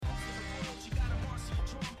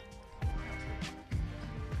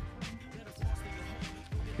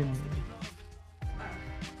couldn't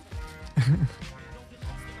hear you.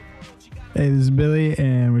 Hey, this is Billy,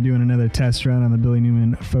 and we're doing another test run on the Billy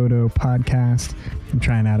Newman Photo Podcast. I'm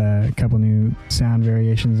trying out a couple new sound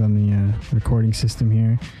variations on the recording system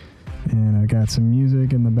here, and I've got some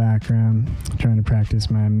music in the background. I'm trying to practice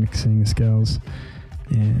my mixing skills.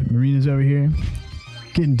 And Marina's over here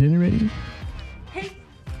getting dinner ready. Hey.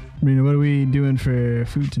 Marina, what are we doing for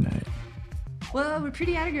food tonight? Well, we're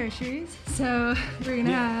pretty out of groceries, so we're going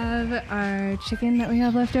to have our chicken that we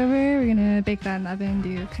have left over. We're going to bake that in the oven,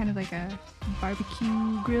 do kind of like a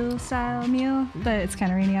barbecue grill style meal, but it's kind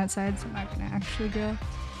of rainy outside, so I'm not going to actually grill.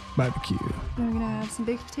 Barbecue. Then we're going to have some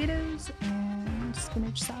baked potatoes and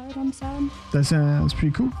spinach salad on the side. That sounds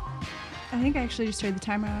pretty cool. I think I actually just heard the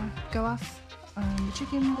timer go off on the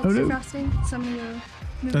chicken that's defrosting, so I'm going to go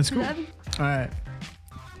move it to the oven. All right.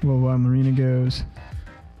 Well, while Marina goes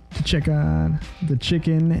to check on the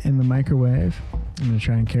chicken in the microwave, I'm going to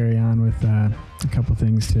try and carry on with a couple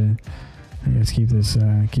things to, I guess, keep this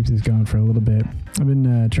going for a little bit. I've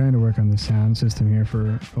been trying to work on the sound system here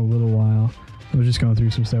for a little while. I was just going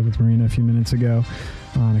through some stuff with Marina a few minutes ago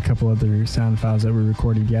on a couple other sound files that were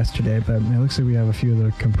recorded yesterday, but it looks like we have a few of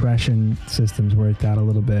the compression systems worked out a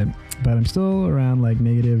little bit. But I'm still around like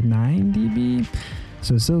 -9 dB,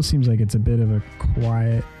 so it still seems like it's a bit of a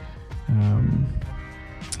quiet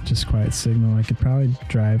signal. I could probably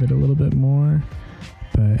drive it a little bit more,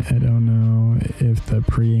 but I don't know if the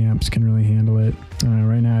preamps can really handle it.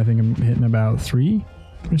 Right now I think I'm hitting about 3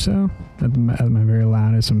 or so at my very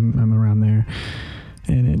loudest. I'm around there,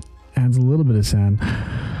 and it adds a little bit of sound.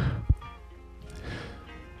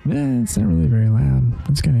 It's not really very loud.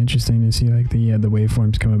 It's kind of interesting to see like the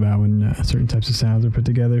waveforms come about when certain types of sounds are put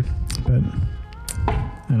together, but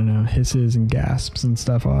I don't know, hisses and gasps and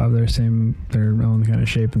stuff all have their own kind of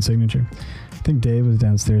shape and signature. I think Dave was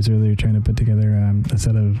downstairs earlier trying to put together a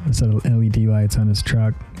set of LED lights on his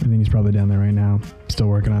truck. I think he's probably down there right now, still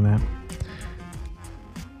working on that.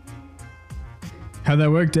 How'd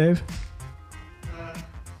that work, Dave?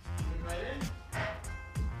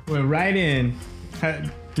 We're right in. Are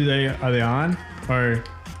they on? Or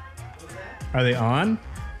are they on?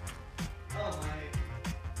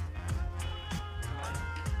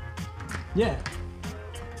 Yeah.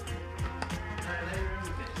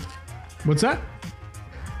 What's that?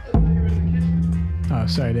 Oh,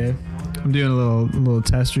 sorry, Dave. I'm doing a little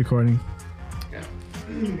test recording. Yeah.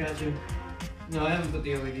 Gotcha. No, I haven't put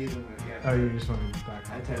the LEDs in it yet. Oh, you just wanted to back.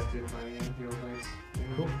 I tested my fuel lights.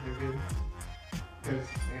 Cool. They're good. Because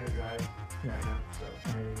I gotta drive. Yeah, I know. So.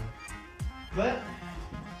 But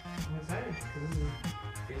I'm excited because this is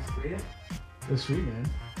basically it. That's sweet, man.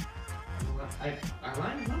 I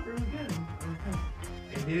lined them up really good. I'm impressed.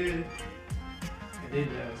 I did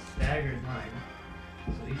staggered mine.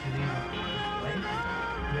 So each of these lights.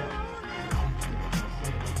 Yeah.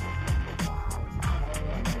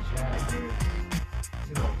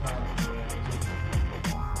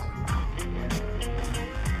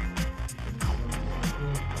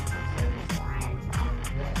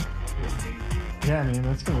 Yeah, man,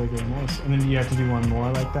 that's gonna look really nice. And then you have to do one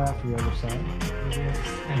more like that for the other side.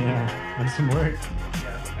 Yeah, that's some work.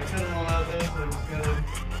 Yeah, I cut them all out though, so I'm just gonna.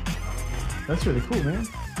 That's really cool, man. It's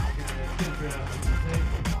gonna turn out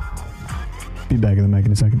like Be back in the mic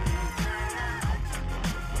in a second.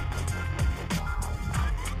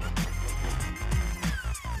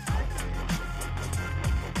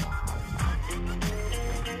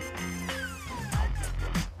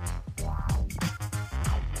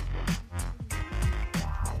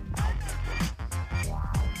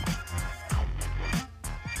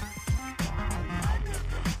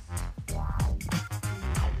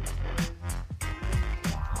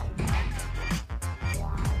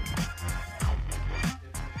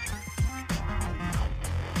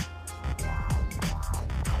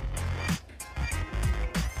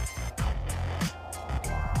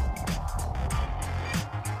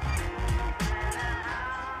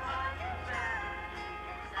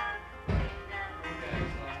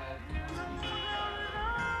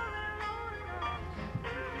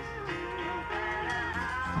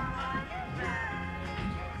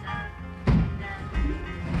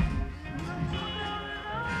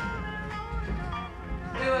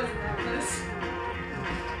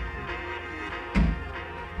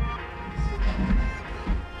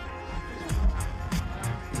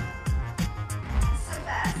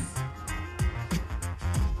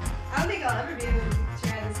 think I'll ever be able to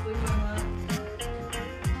try this blue one well.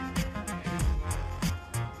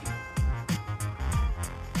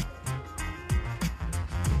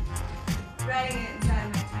 Writing it inside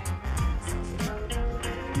my tiny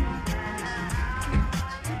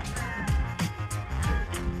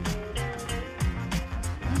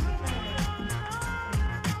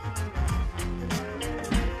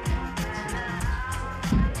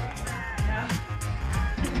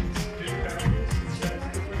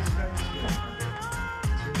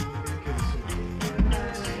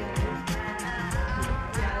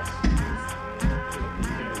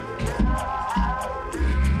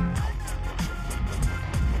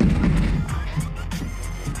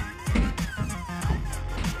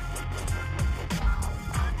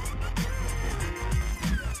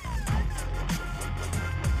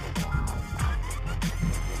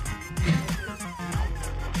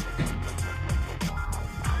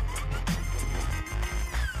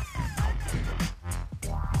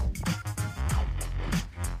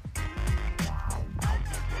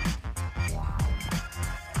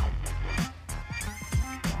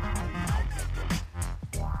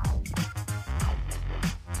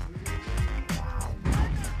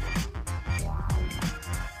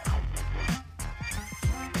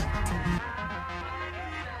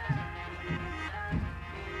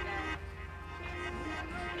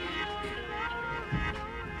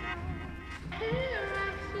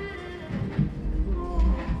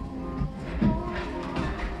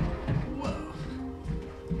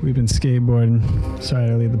we've been skateboarding. Sorry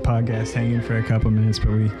to leave the podcast hanging for a couple minutes, but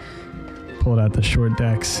we pulled out the short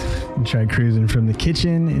decks and tried cruising from the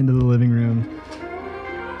kitchen into the living room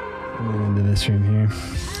and then into this room here.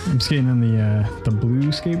 I'm skating on the blue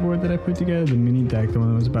skateboard that I put together, the mini deck, the one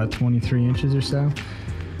that was about 23 inches or so.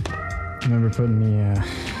 I remember putting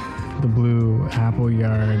the blue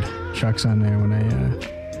Appleyard trucks on there when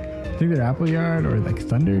I think they're Appleyard or like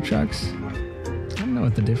Thunder trucks. I don't know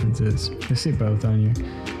what the difference is. They say both on you.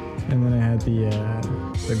 And then I had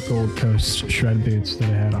the Gold Coast shred boots that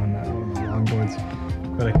I had on one of my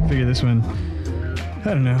longboards. But I figured this one,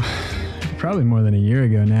 I don't know, probably more than a year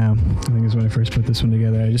ago now. I think is when I first put this one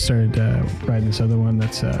together. I just started riding this other one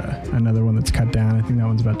that's another one that's cut down. I think that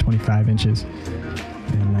one's about 25 inches.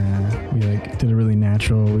 And we like did a really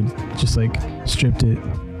natural, we just like stripped it,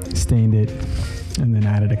 stained it, and then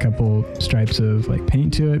added a couple stripes of like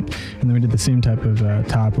paint to it. And then we did the same type of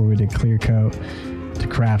top where we did clear coat to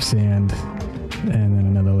craft sand, and then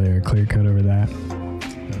another layer of clear coat over that.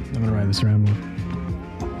 I'm gonna ride this around more.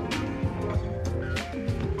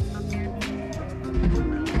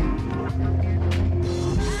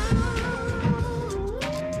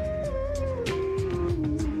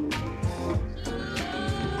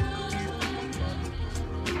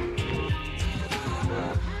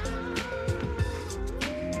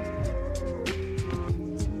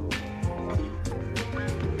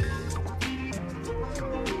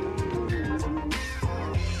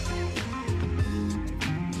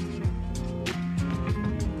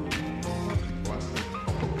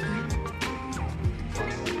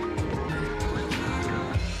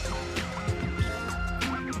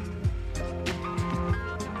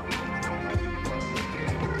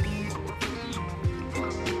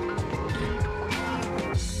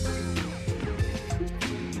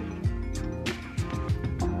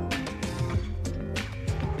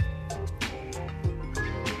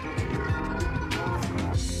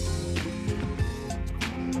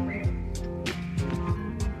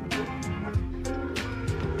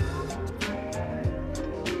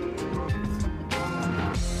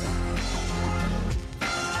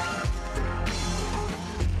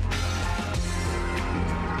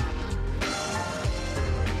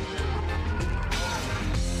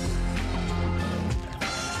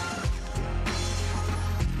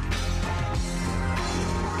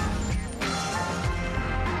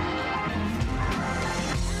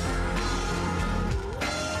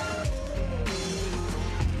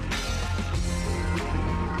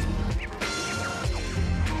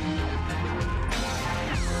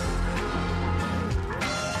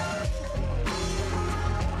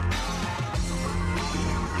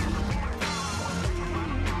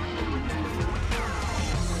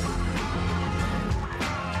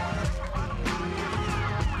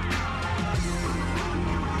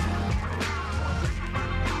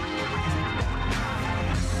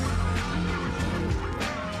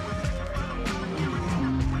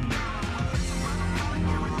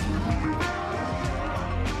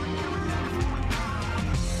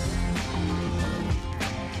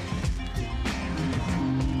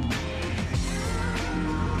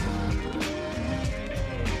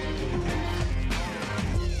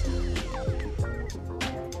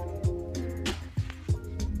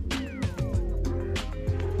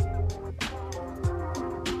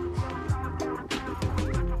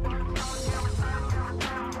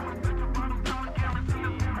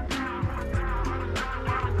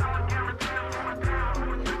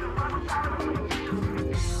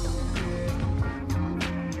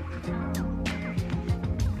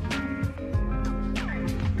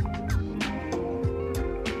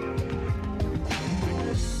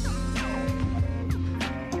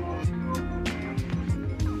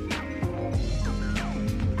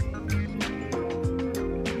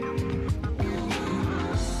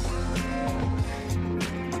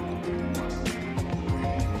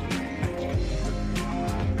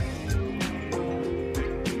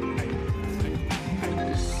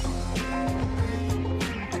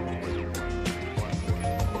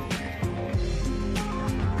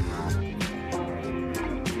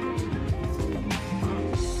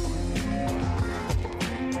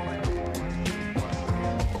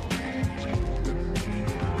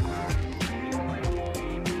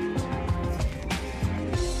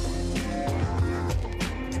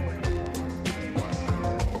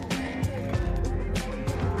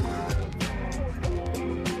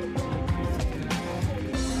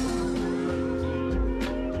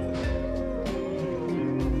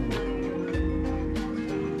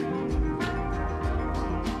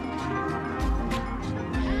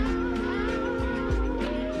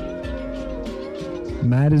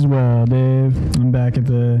 Might as well, Dave. I'm back at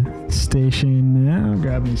the station now.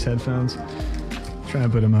 Grab these headphones. Try to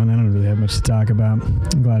put them on. I don't really have much to talk about.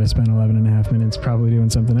 I'm glad I spent 11 and a half minutes probably doing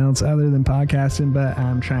something else other than podcasting, but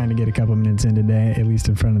I'm trying to get a couple minutes in today, at least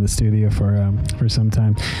in front of the studio for some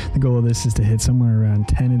time. The goal of this is to hit somewhere around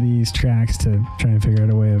 10 of these tracks to try and figure out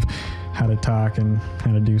a way of how to talk and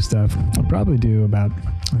how to do stuff. I'll probably do about,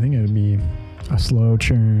 I think it'd be a slow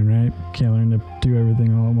churn, right? Can't learn to do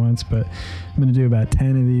everything all at once, but I'm going to do about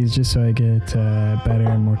 10 of these just so I get better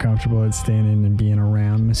and more comfortable at standing and being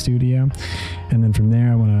around my studio. And then from there,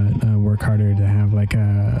 I want to work harder to have like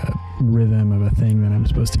a rhythm of a thing that I'm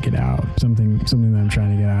supposed to get out, something that I'm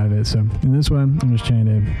trying to get out of it. So in this one, I'm just trying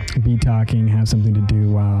to be talking, have something to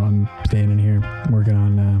do while I'm standing here working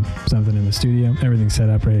on something in the studio. Everything's set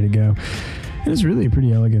up, ready to go. And it's really a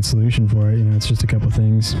pretty elegant solution for it. You know, it's just a couple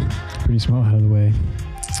things, pretty small out of the way.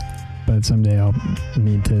 But someday I'll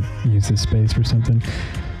need to use this space for something.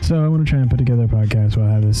 So I want to try and put together a podcast while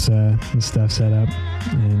I have this stuff set up,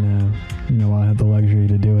 and while I have the luxury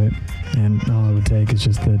to do it. And all it would take is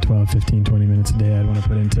just the 12, 15, 20 minutes a day I'd want to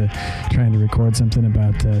put into trying to record something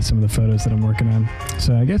about some of the photos that I'm working on.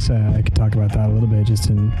 So I guess I could talk about that a little bit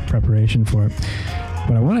just in preparation for it.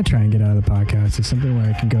 What I want to try and get out of the podcast is something where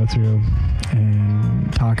I can go through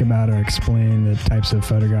and talk about or explain the types of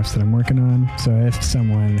photographs that I'm working on. So if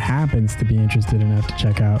someone happens to be interested enough to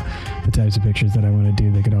check out the types of pictures that I want to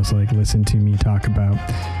do, they could also like listen to me talk about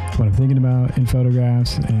what I'm thinking about in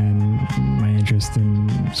photographs and my interest in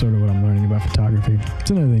sort of what I'm learning about photography. It's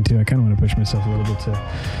another thing too, I kind of want to push myself a little bit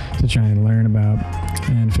to try and learn about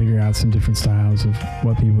and figure out some different styles of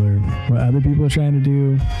what other people are trying to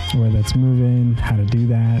do, where that's moving, how to do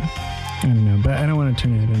that. I don't know, but I don't want to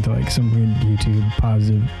turn it into like some weird YouTube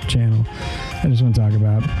positive channel. I just want to talk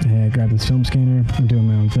about, hey, I grabbed this film scanner, I'm doing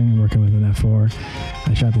my own thing, I'm working with an F4.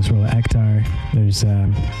 I shot this roll of Ektar. There's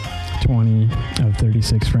 20 of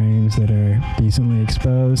 36 frames that are decently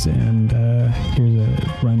exposed, and here's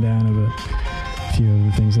a rundown of a few of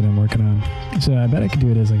the things that I'm working on. So I bet I could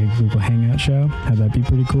do it as like a Google Hangout show, have that be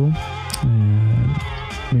pretty cool.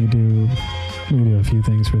 We could do a few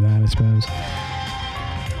things for that, I suppose.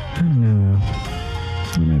 I don't know.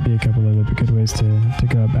 There might be a couple other good ways to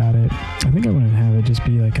go about it. I think I want to have it just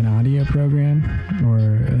be like an audio program,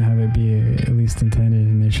 or have it be at least intended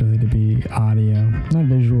initially to be audio. Not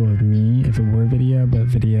visual of me if it were video, but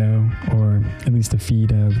video, or at least a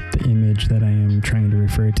feed of the image that I am trying to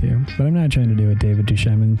refer to. But I'm not trying to do a David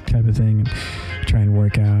Duchovny type of thing and try and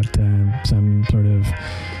work out some sort of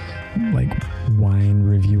like wine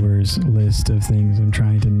reviewers list of things I'm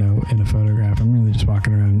trying to note in a photograph. I'm really just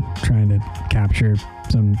walking around trying to capture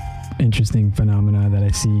some interesting phenomena that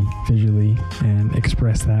I see visually and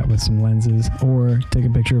express that with some lenses, or take a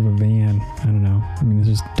picture of a van. I don't know. I mean, it's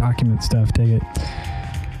just document stuff, take it.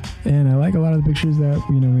 And I like a lot of the pictures that,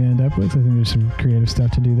 we end up with. I think there's some creative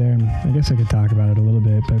stuff to do there. And I guess I could talk about it a little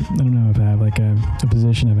bit, but I don't know if I have like a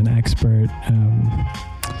position of an expert,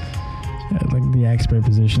 like the expert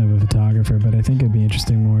position of a photographer, but I think it'd be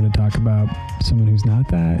interesting more to talk about someone who's not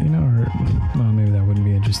that, or, well, maybe that wouldn't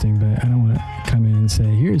be interesting, but I don't want to come in and say,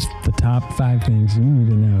 here's the top 5 things you need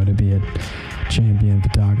to know to be a champion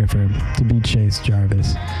photographer, to be Chase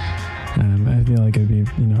Jarvis. I feel like it'd be,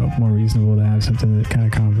 more reasonable to have something that kind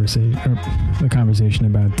of the conversation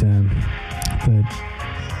about the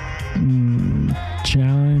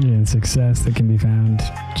challenge and success that can be found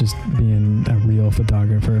just being a real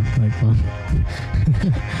photographer. Like, well,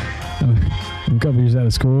 I'm a couple years out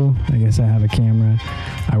of school. I guess I have a camera.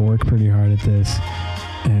 I work pretty hard at this,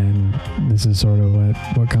 and this is sort of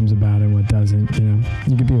what comes about and what doesn't.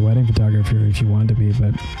 You could be a wedding photographer if you want to be,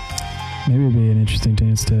 but maybe it'd be an interesting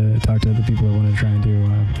chance to talk to other people that want to try and do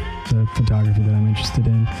the photography that I'm interested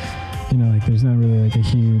in. Like there's not really like a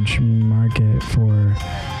huge market for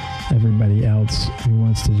everybody else who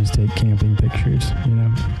wants to just take camping pictures,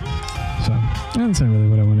 So that's not really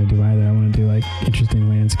what I want to do either. I want to do like interesting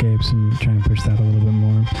landscapes and try and push that a little bit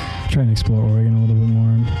more. Try and explore Oregon a little bit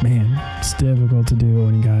more. Man, it's difficult to do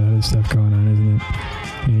when you got other stuff going on, isn't it?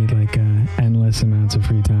 You need like endless amounts of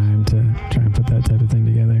free time to try and put that type of thing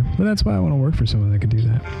together. But that's why I want to work for someone that could do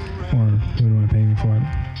that, or who would want to pay me for it.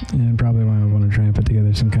 And probably why I want to try and put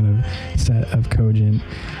together some kind of set of cogent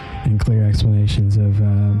and clear explanations of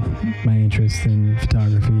my interest in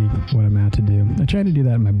photography, what I'm out to do. I try to do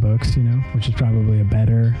that in my books, which is probably a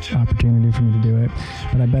better opportunity for me to do it.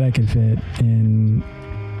 But I bet I could fit in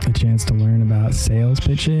a chance to learn about sales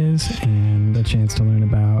pitches and a chance to learn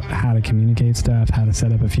about how to communicate stuff, how to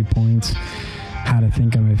set up a few points, how to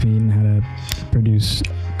think on my feet and how to produce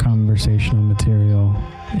conversational material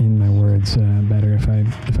in my words better if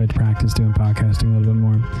I practice doing podcasting a little bit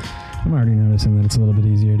more. I'm already noticing that it's a little bit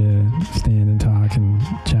easier to stand and talk and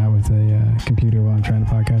chat with a computer while I'm trying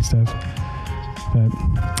to podcast stuff. But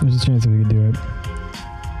there's a chance that we could do it.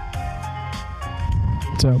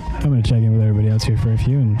 So I'm going to check in with everybody else here for a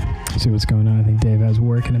few and see what's going on. I think Dave has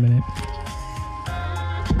work in a minute.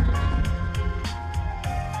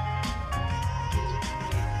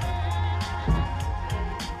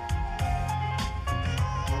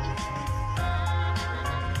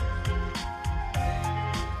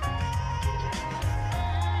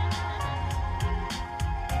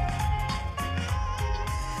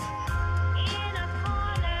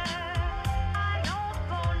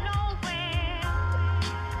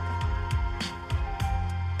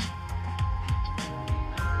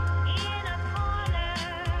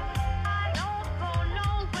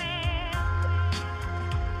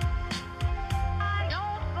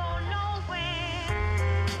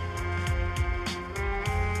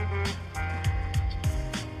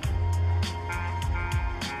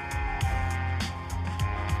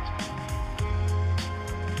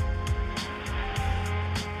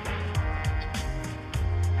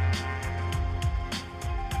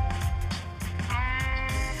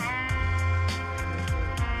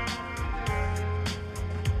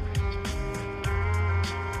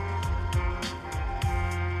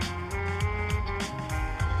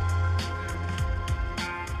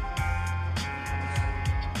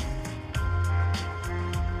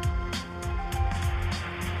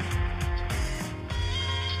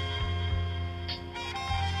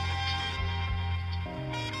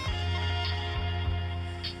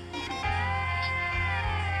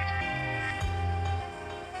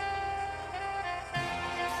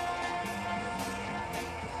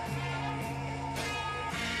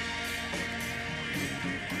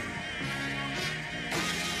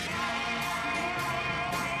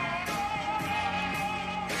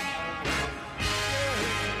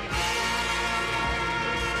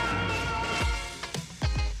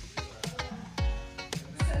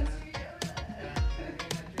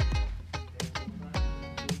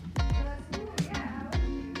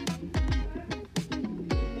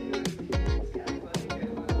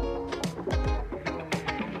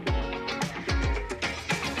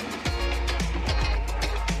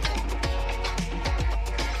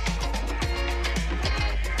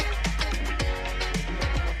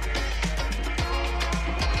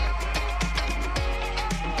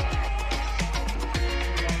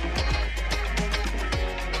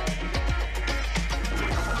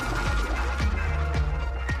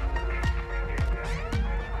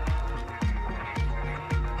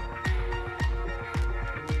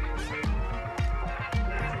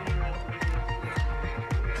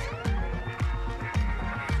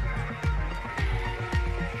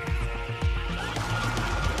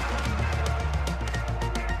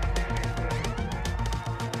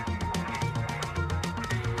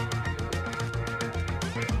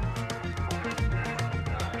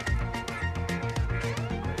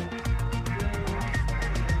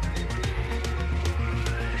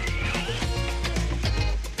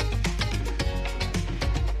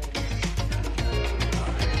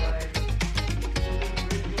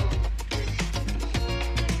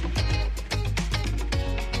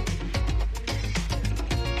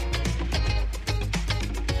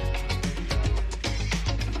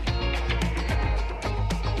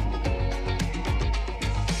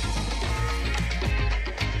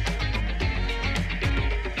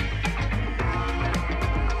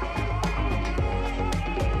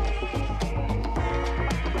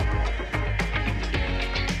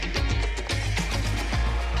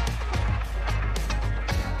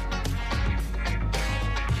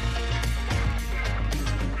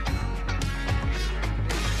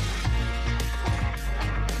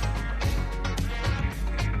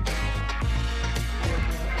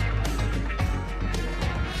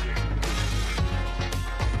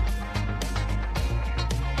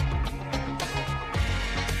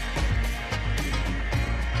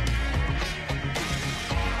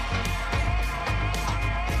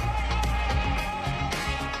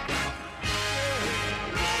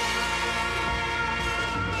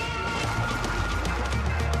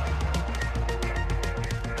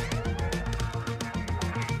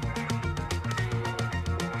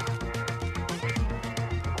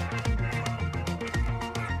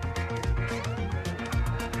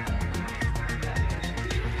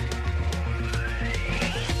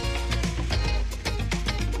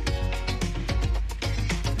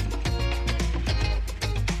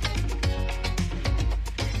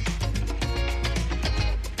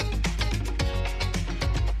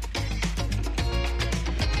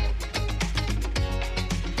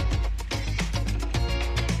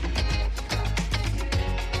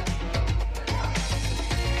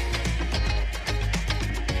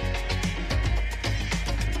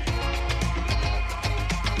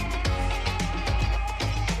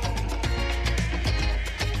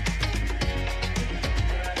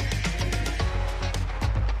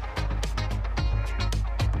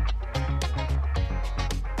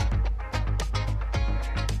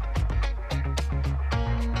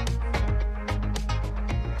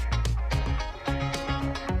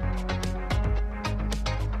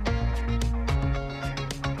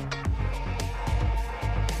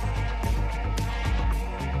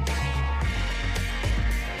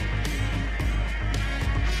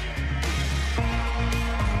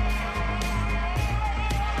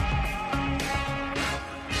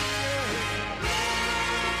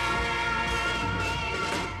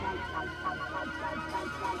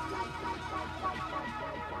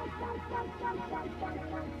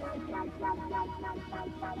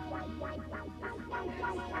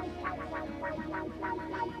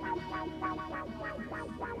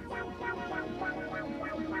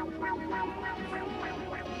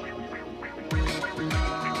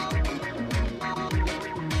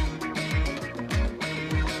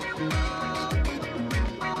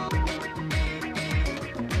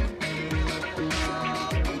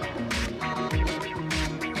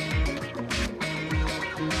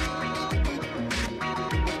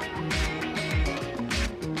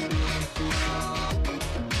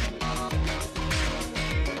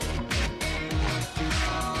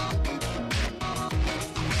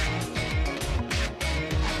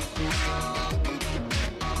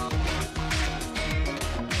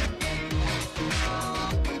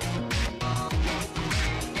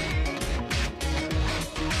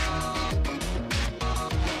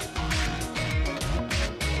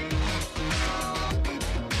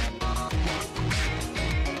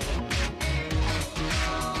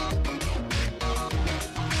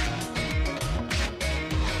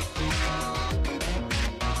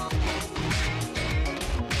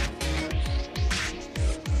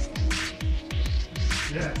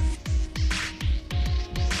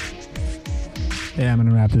 Yeah, I'm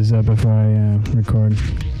gonna wrap this up before I record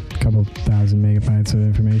a couple thousand megabytes of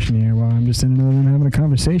information here while I'm just in another room having a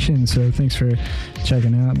conversation. So thanks for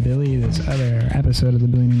checking out Billy, this other episode of the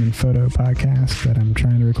Billy Newman Photo Podcast that I'm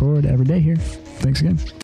trying to record every day here. Thanks again.